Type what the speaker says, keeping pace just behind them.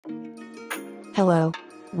Hello.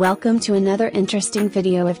 Welcome to another interesting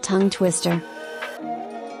video of Tongue Twister.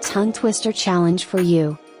 Tongue Twister challenge for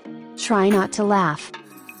you. Try not to laugh.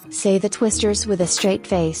 Say the twisters with a straight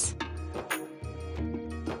face.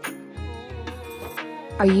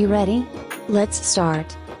 Are you ready? Let's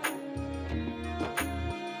start.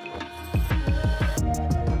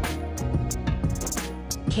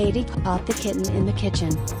 Katie caught the kitten in the kitchen.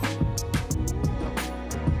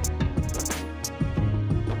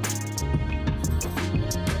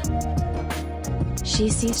 She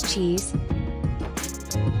sees cheese.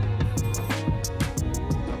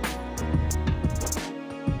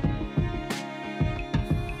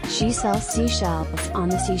 She sells seashells on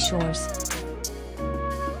the seashores.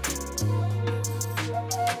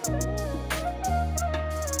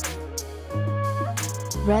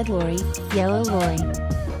 Red lorry, yellow lorry.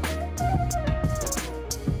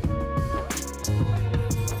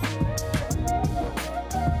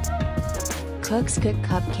 Cooks cook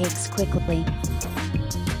cupcakes quickly.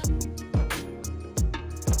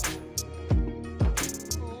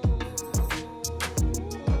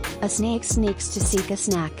 A snake sneaks to seek a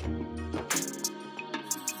snack.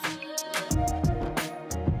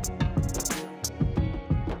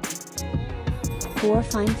 Four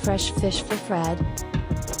fine fresh fish for Fred.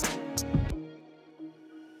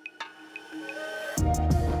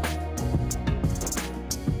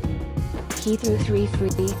 He threw 3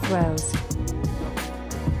 free throws.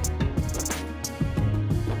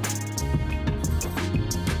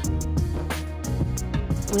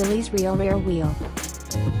 Willie's real rear wheel.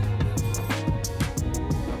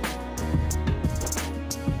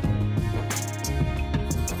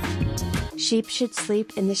 Sheep should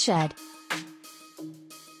sleep in the shed.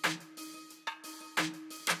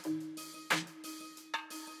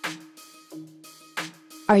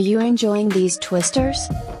 Are you enjoying these twisters?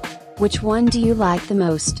 Which one do you like the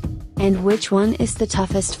most? And which one is the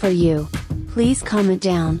toughest for you? Please comment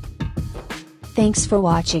down. Thanks for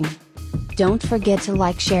watching. Don't forget to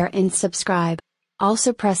like, share and subscribe.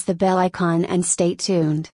 Also press the bell icon and stay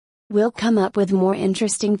tuned. We'll come up with more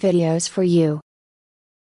interesting videos for you.